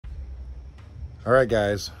All right,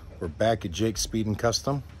 guys, we're back at Jake's Speed and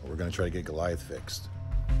Custom. We're gonna try to get Goliath fixed.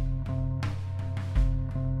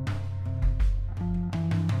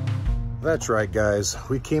 That's right, guys.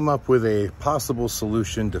 We came up with a possible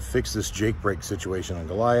solution to fix this Jake brake situation on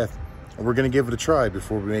Goliath, and we're gonna give it a try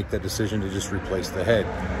before we make that decision to just replace the head.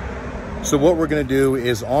 So what we're gonna do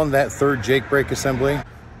is on that third Jake brake assembly,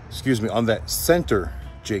 on that center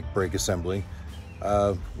Jake brake assembly,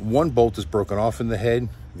 one bolt is broken off in the head.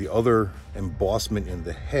 The other embossment in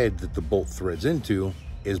the head that the bolt threads into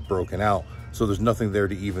is broken out. So there's nothing there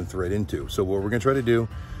to even thread into. So what we're gonna try to do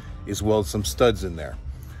is weld some studs in there.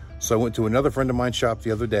 So I went to another friend of mine's shop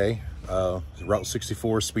the other day, Route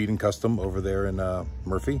 64 Speed and Custom over there in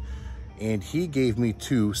Murphy. And he gave me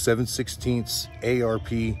two 7/16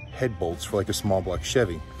 ARP head bolts for like a small block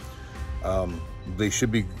Chevy. They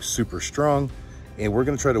should be super strong. And we're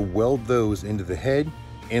gonna try to weld those into the head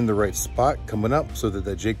in the right spot coming up so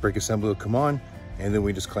that Jake brake assembly will come on, and then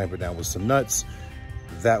we just clamp it down with some nuts.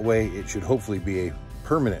 That way it should hopefully be a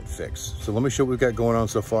permanent fix. So let me show what we've got going on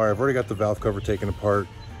so far. I've already got the valve cover taken apart.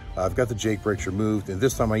 I've got the Jake brakes removed, and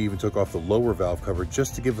this time I even took off the lower valve cover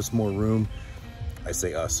just to give us more room. I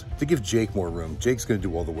say us, to give Jake more room. Jake's gonna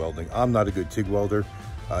do all the welding. I'm not a good TIG welder.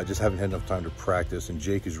 I just haven't had enough time to practice, and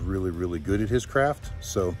Jake is really, really good at his craft.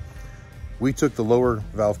 So we took the lower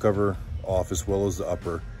valve cover off as well as the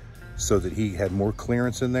upper so that he had more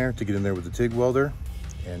clearance in there to get in there with the TIG welder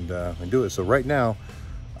and do it. So right now,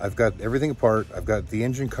 I've got everything apart. I've got the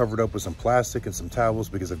engine covered up with some plastic and some towels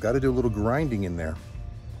because I've got to do a little grinding in there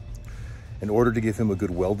in order to give him a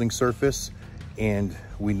good welding surface. And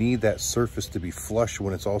we need that surface to be flush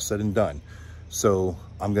when it's all said and done. So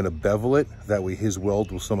I'm gonna bevel it. That way his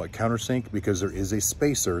weld will somewhat countersink because there is a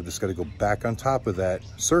spacer that's gotta go back on top of that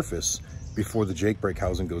surface before the Jake brake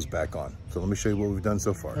housing goes back on. So let me show you what we've done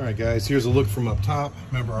so far. All right, guys, here's a look from up top.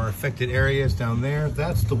 Remember our affected area is down there.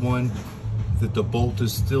 That's the one that the bolt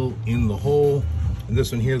is still in the hole. And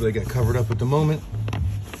this one here that I got covered up at the moment.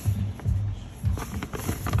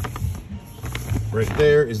 Right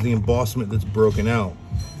there is the embossment that's broken out.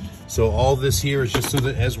 So all this here is just so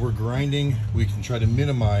that as we're grinding, we can try to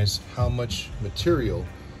minimize how much material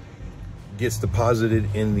gets deposited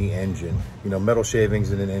in the engine. You know, metal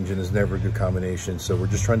shavings in an engine is never a good combination. So we're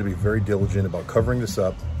just trying to be very diligent about covering this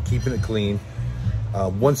up, keeping it clean.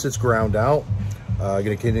 Once it's ground out, I'm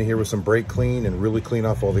gonna get in here with some brake clean and really clean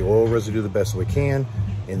off all the oil residue the best we can.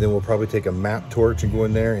 And then we'll probably take a map torch and go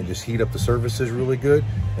in there and just heat up the surfaces really good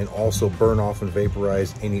and also burn off and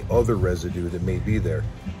vaporize any other residue that may be there.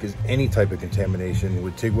 Because any type of contamination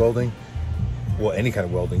with TIG welding, well, any kind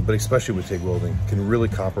of welding, but especially with TIG welding, can really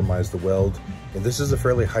compromise the weld. And this is a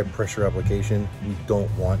fairly high pressure application. We don't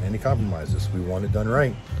want any compromises. We want it done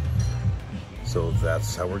right. So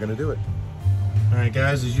that's how we're gonna do it. All right,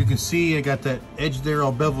 guys, as you can see, I got that edge there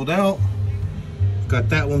all beveled out. Got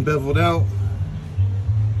that one beveled out.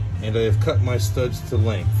 And I have cut my studs to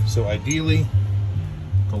length. So ideally,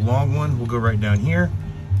 the long one will go right down here.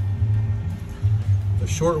 The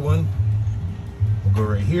short one will go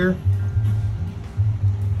right here.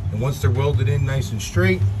 And once they're welded in nice and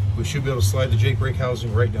straight, we should be able to slide the Jake brake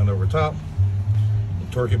housing right down over top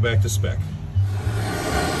and torque it back to spec.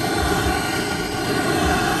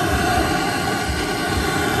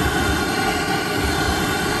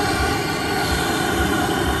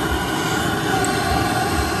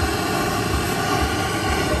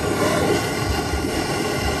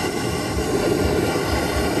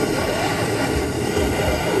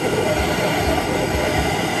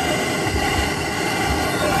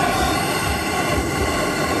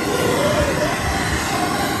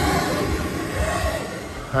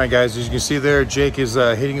 All right, guys, as you can see there, Jake is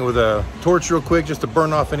hitting it with a torch real quick just to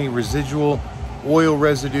burn off any residual oil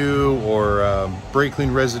residue or brake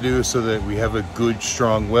clean residue so that we have a good,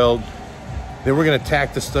 strong weld. Then we're gonna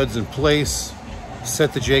tack the studs in place,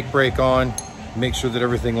 set the Jake brake on, make sure that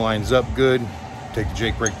everything lines up good, take the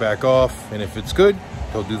Jake brake back off, and if it's good,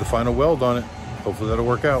 he'll do the final weld on it. Hopefully that'll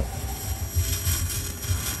work out.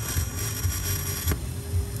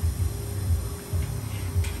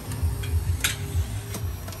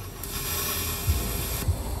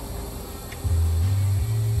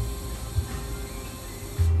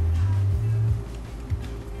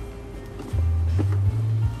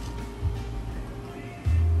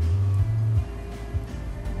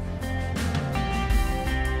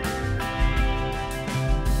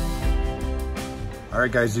 All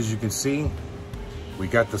right, guys, as you can see, we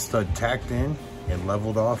got the stud tacked in and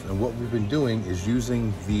leveled off. And what we've been doing is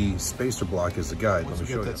using the spacer block as a guide. Once we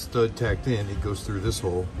get that stud tacked in, it goes through this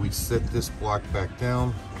hole. We set this block back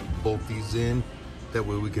down, bolt these in. That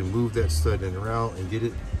way we can move that stud in and out and get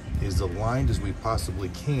it as aligned as we possibly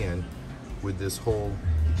can with this hole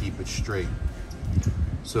to keep it straight.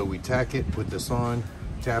 So we tack it, put this on,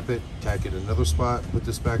 tap it, tack it another spot, put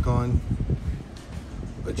this back on,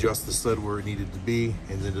 adjust the stud where it needed to be,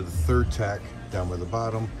 and then to the third tack down by the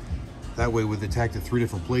bottom. That way, with it tacked at 3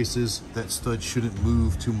 different places, that stud shouldn't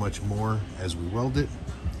move too much more as we weld it,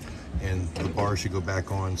 and the bar should go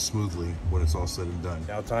back on smoothly when it's all said and done.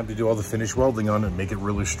 Now time to do all the finish welding on it and make it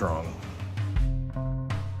really strong.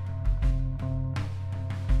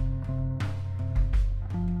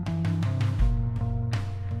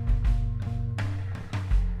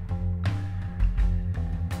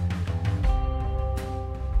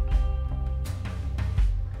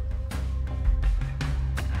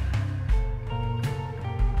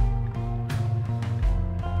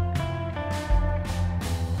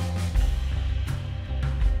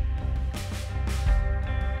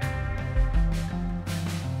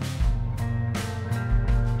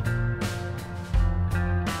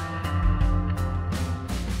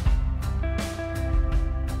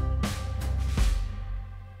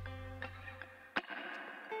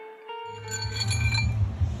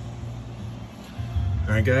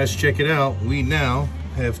 All right guys, check it out. We now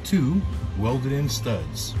have 2 welded in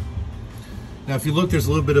studs. Now if you look, there's a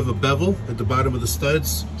little bit of a bevel at the bottom of the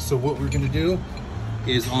studs. So what we're gonna do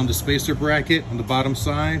is on the spacer bracket on the bottom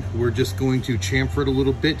side, we're just going to chamfer it a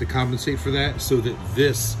little bit to compensate for that so that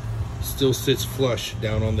this still sits flush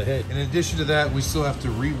down on the head. In addition to that, we still have to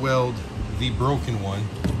re-weld the broken one.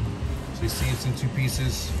 So you see it's in 2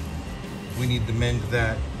 pieces. We need to mend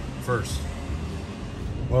that first.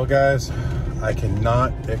 Well guys, I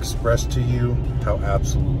cannot express to you how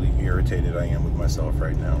absolutely irritated I am with myself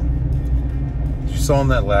right now. As you saw in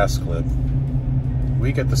that last clip,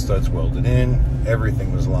 we got the studs welded in,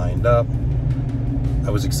 everything was lined up. I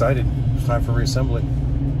was excited, it was time for reassembly.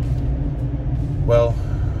 Well,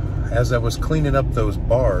 as I was cleaning up those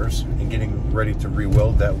bars and getting ready to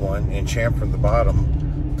re-weld that one and chamfer the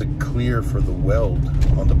bottom to clear for the weld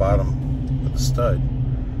on the bottom of the stud,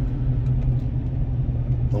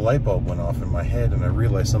 the light bulb went off in my head and I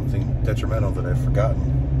realized something detrimental that I'd forgotten.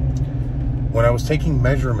 When I was taking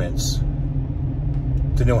measurements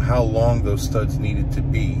to know how long those studs needed to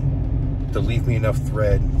be to leave me enough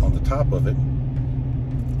thread on the top of it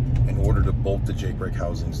in order to bolt the Jake brake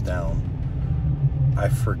housings down, I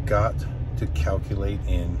forgot to calculate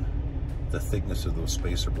in the thickness of those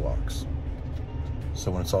spacer blocks.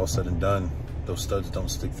 So when it's all said and done, those studs don't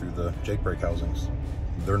stick through the Jake brake housings.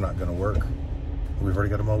 They're not gonna work. We've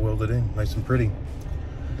already got them all welded in, nice and pretty.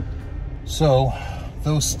 So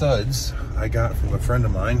those studs I got from a friend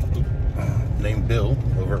of mine named Bill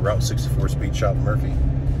over at Route 64 Speed Shop in Murphy.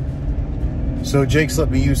 So Jake's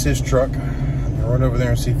let me use his truck. I'm gonna run over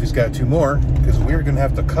there and see if he's got 2 more, because we're gonna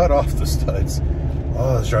have to cut off the studs.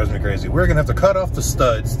 Oh, this drives me crazy. We're gonna have to cut off the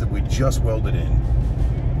studs that we just welded in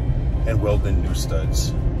and weld in new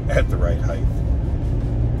studs at the right height.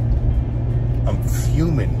 I'm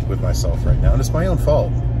fuming with myself right now, and it's my own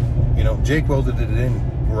fault. You know, Jake welded it in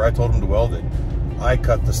where I told him to weld it. I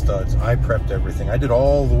cut the studs, I prepped everything. I did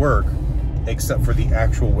all the work except for the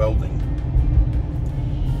actual welding.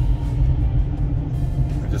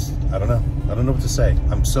 I don't know. I don't know what to say.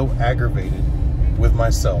 I'm so aggravated with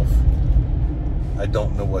myself. I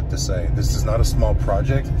don't know what to say. This is not a small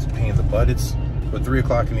project. It's a pain in the butt. It's about 3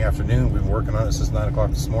 o'clock in the afternoon. We've been working on it since 9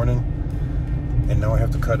 o'clock this morning. And now I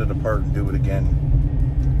have to cut it apart and do it again.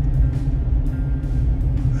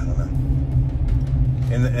 I don't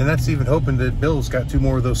know. And that's even hoping that Bill's got 2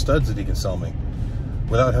 more of those studs that he can sell me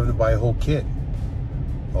without having to buy a whole kit.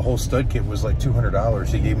 A whole stud kit was like $200.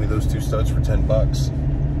 He gave me those 2 studs for 10 bucks.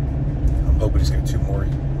 I'm hoping he's got 2 more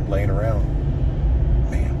laying around.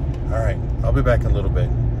 Man, all right. I'll be back in a little bit.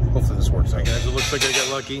 Hopefully this works out. Guys, it looks like I got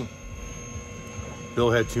lucky. Bill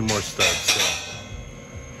had 2 more studs, so.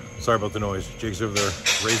 Sorry about the noise. Jake's over there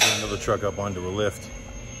raising another truck up onto a lift.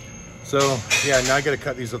 So yeah, now I gotta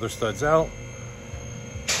cut these other studs out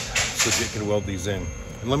so Jake can weld these in.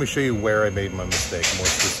 And let me show you where I made my mistake more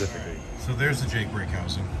specifically. So there's the Jake brake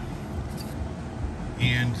housing.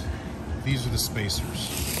 And these are the spacers.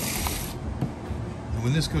 And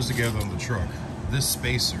when this goes together on the truck, this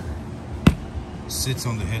spacer sits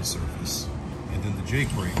on the head surface. And then the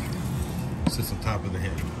Jake brake sits on top of the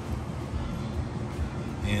head.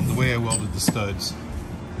 And the way I welded the studs,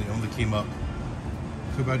 they only came up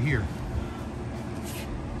to about here.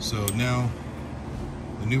 So now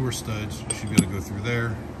the newer studs should be able to go through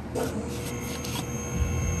there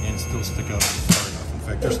and still stick up far enough. In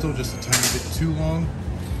fact, they're still just a tiny bit too long.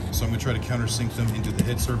 So I'm gonna try to countersink them into the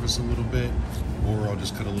head surface a little bit, or I'll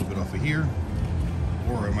just cut a little bit off of here,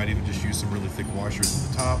 or I might even just use some really thick washers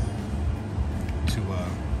at the top to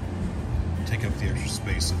take up the extra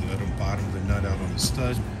space so that I don't bottom the nut out on the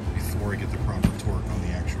stud before I get the proper torque on the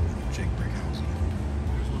actual jake brake housing.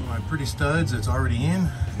 Here's one of my pretty studs that's already in,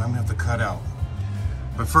 and I'm gonna have to cut out.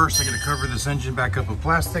 But first I gotta cover this engine back up with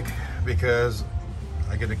plastic because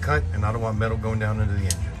I get it cut and I don't want metal going down into the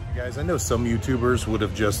engine. Guys, I know some YouTubers would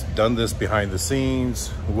have just done this behind the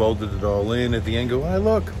scenes, welded it all in at the end, go, "Ah,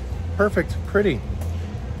 look, perfect, pretty."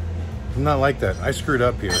 I'm not like that. I screwed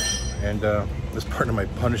up here, and as part of my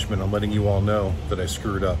punishment, I'm letting you all know that I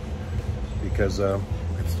screwed up because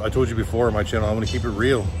I told you before on my channel, I want to keep it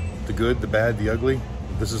real. The good, the bad, the ugly.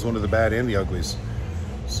 This is one of the bad and the uglies.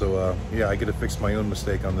 So yeah, I get to fix my own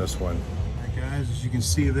mistake on this one. All right, guys, as you can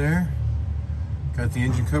see there, got the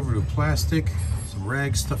engine covered with plastic, some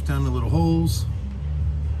rags stuffed down the little holes.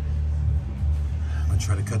 I'm gonna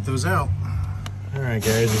try to cut those out. All right,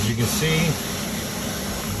 guys, as you can see,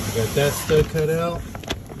 I got that stud cut out.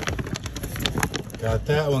 Got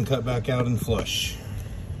that one cut back out and flush.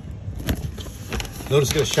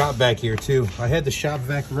 Notice I got a shop vac here too. I had the shop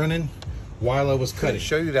vac running while I was cutting. I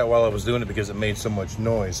show you that while I was doing it because it made so much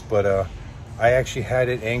noise, but I actually had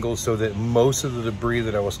it angled so that most of the debris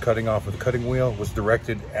that I was cutting off with the cutting wheel was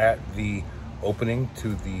directed at the opening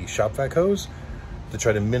to the shop vac hose to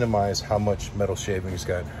try to minimize how much metal shavings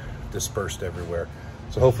got dispersed everywhere.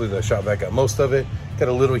 So hopefully the shop vac got most of it. Got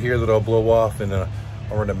a little here that I'll blow off, and I'll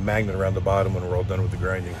run a magnet around the bottom when we're all done with the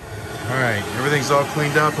grinding. All right, everything's all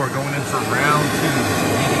cleaned up. We're going in for round 2.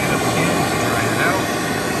 Heating it up again, drying it out.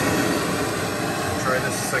 We'll try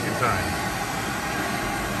this a second time.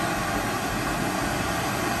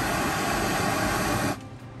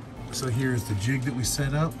 So here's the jig that we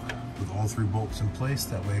set up with all 3 bolts in place.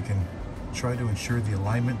 That way I can try to ensure the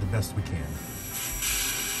alignment the best we can.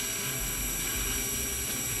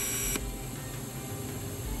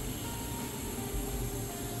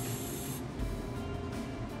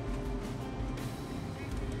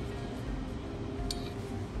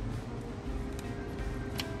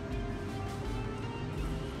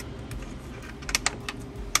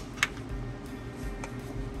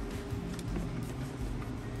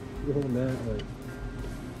 Holding that like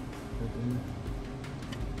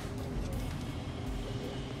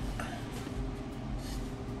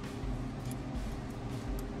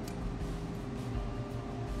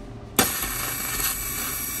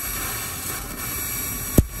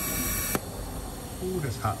ooh,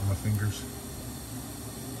 that's hot on my fingers.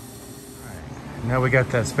 All right, now we got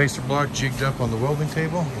that spacer block jigged up on the welding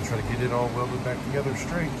table. We'll try to get it all welded back together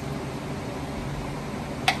straight.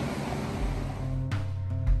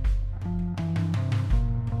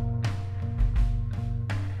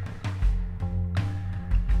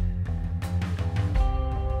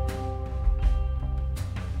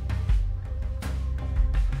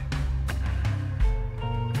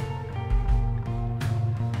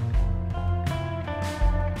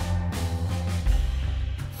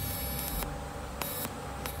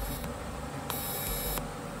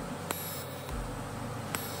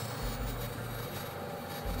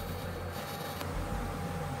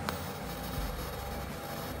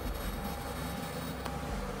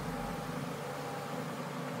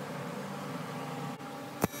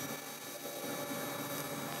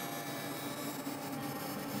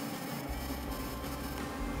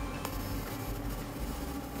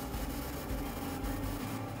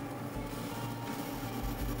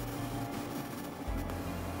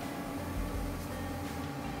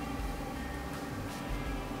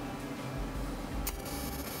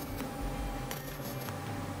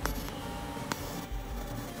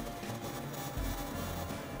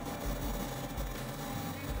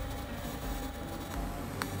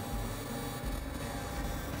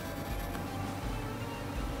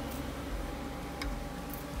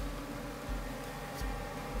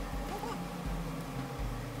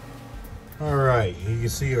 All right, you can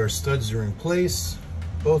see our studs are in place.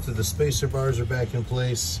 Both of the spacer bars are back in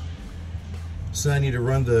place. So I need to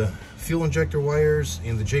run the fuel injector wires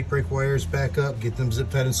and the jake brake wires back up, get them zip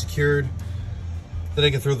tied and secured. Then I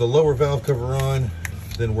can throw the lower valve cover on,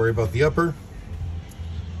 then worry about the upper.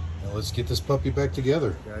 Now let's get this puppy back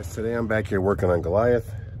together. guys, today I'm back here working on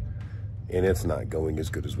Goliath, and it's not going as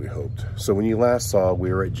good as we hoped. So when you last saw,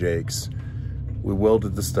 we were at Jake's. We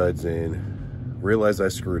welded the studs in, realized I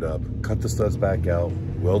screwed up, cut the studs back out,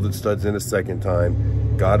 welded studs in a second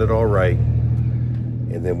time, got it all right,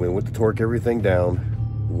 and then we went to torque everything down.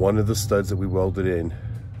 One of the studs that we welded in,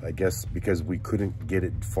 I guess because we couldn't get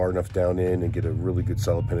it far enough down in and get a really good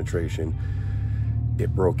solid penetration,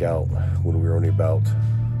 it broke out when we were only about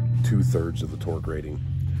 2/3 of the torque rating.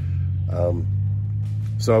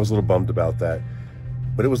 So I was a little bummed about that.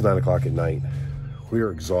 But it was 9 o'clock at night. We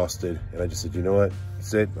were exhausted, and I just said, you know what,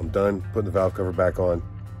 that's it, I'm done putting the valve cover back on.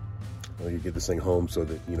 I need to get this thing home so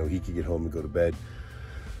that, you know, he could get home and go to bed.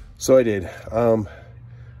 So I did.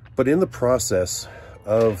 But in the process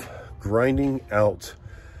of grinding out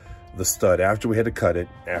the stud, after we had to cut it,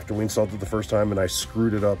 after we installed it the first time and I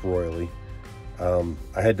screwed it up royally,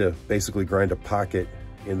 I had to basically grind a pocket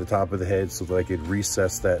in the top of the head so that I could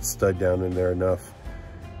recess that stud down in there enough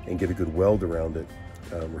and get a good weld around it.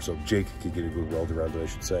 Or so Jake could get a good weld around it, I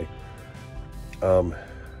should say.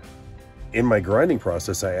 In my grinding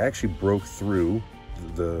process, I actually broke through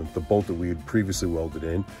the bolt that we had previously welded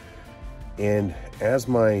in. And as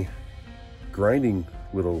my grinding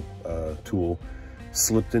little tool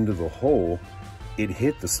slipped into the hole, it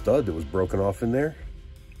hit the stud that was broken off in there,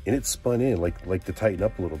 and it spun in like to tighten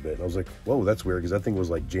up a little bit. And I was like, whoa, that's weird, because that thing was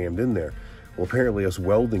like jammed in there. Well, apparently us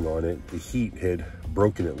welding on it, the heat had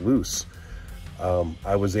broken it loose.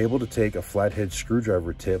 I was able to take a flathead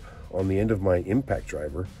screwdriver tip on the end of my impact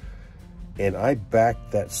driver, and I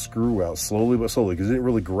backed that screw out slowly but slowly, because it didn't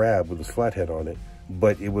really grab with this flathead on it,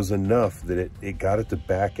 but it was enough that it got it to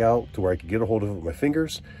back out to where I could get a hold of it with my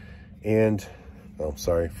fingers. And, oh,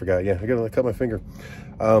 sorry, forgot. Yeah, I gotta cut my finger.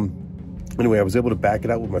 Anyway, I was able to back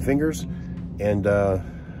it out with my fingers, and I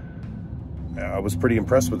was pretty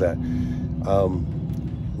impressed with that.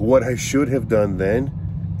 What I should have done then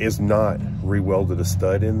is not re-welded a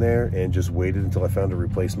stud in there and just waited until I found a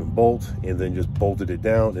replacement bolt and then just bolted it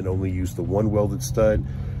down and only used the one welded stud.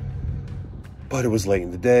 But it was late in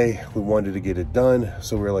the day. We wanted to get it done,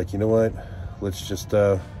 so we were like, you know what? Let's just you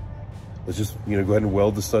know, go ahead and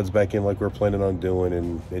weld the studs back in like we were planning on doing,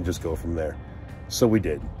 and just go from there. So we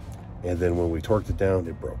did. And then when we torqued it down,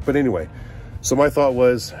 it broke. But anyway, so my thought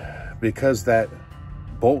was, because that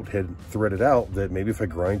bolt had threaded out, that maybe if I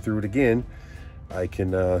grind through it again, I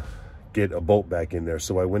can get a bolt back in there.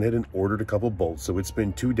 So I went ahead and ordered a couple bolts. So it's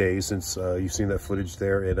been 2 days since you've seen that footage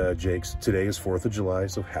there at Jake's. Today is 4th of July,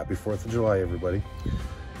 so happy 4th of July, everybody.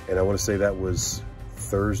 And I want to say that was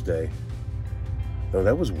Thursday. No,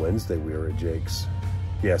 that was Wednesday we were at Jake's.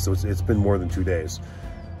 Yeah, so it's been more than 2 days.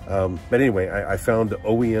 But anyway, I found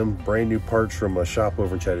OEM brand new parts from a shop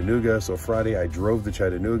over in Chattanooga. So Friday I drove to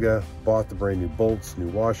Chattanooga, bought the brand new bolts, new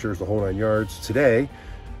washers, the whole 9 yards. Today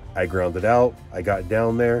I ground it out, I got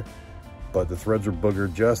down there, but the threads were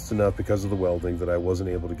boogered just enough because of the welding that I wasn't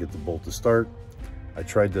able to get the bolt to start. I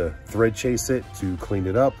tried to thread chase it to clean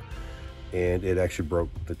it up, and it actually broke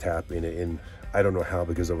the tap in it. And I don't know how,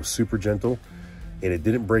 because I was super gentle, and it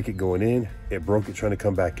didn't break it going in, it broke it trying to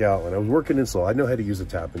come back out. And I was working install, I know how to use a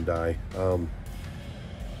tap and die.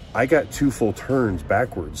 I got 2 full turns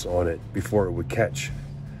backwards on it before it would catch,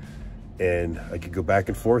 and I could go back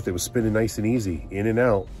and forth. It was spinning nice and easy, in and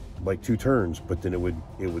out, like 2 turns, but then it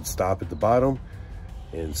would stop at the bottom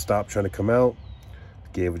and stop trying to come out.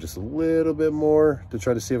 Gave it just a little bit more to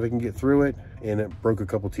try to see if I can get through it, and it broke a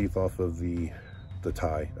couple teeth off of the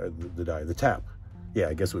tap. Yeah,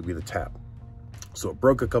 I guess it would be the tap. So it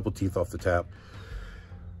broke a couple teeth off the tap,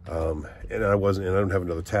 and I don't have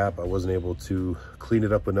another tap. I wasn't able to clean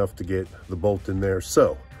it up enough to get the bolt in there.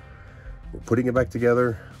 So we're putting it back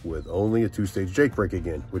together with only a 2-stage Jake brake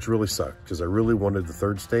again, which really sucked, because I really wanted the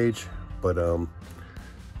 3rd stage. But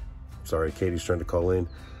sorry, Katie's trying to call in,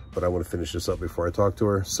 but I want to finish this up before I talk to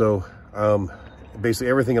her. So basically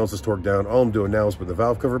everything else is torqued down. All I'm doing now is put the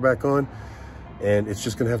valve cover back on, and it's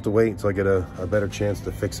just gonna have to wait until I get a better chance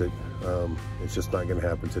to fix it. It's just not gonna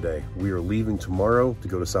happen today. We are leaving tomorrow to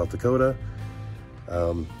go to South Dakota.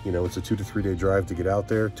 You know, it's a 2 to 3 day drive to get out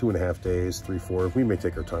there, 2.5 days, 3, 4. We may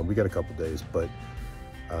take our time. We got a couple days, but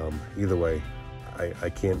either way, I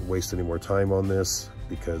can't waste any more time on this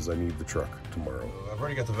because I need the truck tomorrow. I've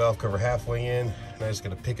already got the valve cover halfway in, and I just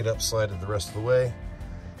gotta pick it up, slide it the rest of the way.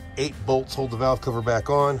 8 bolts hold the valve cover back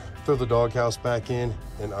on, throw the doghouse back in,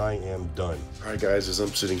 and I am done. All right, guys, as I'm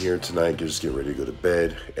sitting here tonight, just getting ready to go to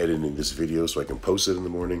bed, editing this video so I can post it in the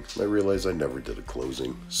morning, I realized I never did a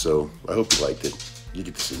closing. So I hope you liked it. You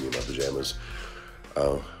get to see me in my pajamas.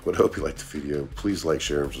 But I hope you liked the video. Please like,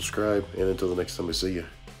 share, and subscribe. And until the next time I see you,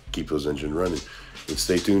 keep those engines running. And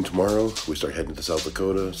stay tuned tomorrow. We start heading to South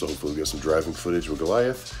Dakota, so hopefully we'll get some driving footage with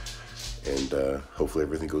Goliath. And hopefully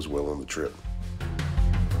everything goes well on the trip.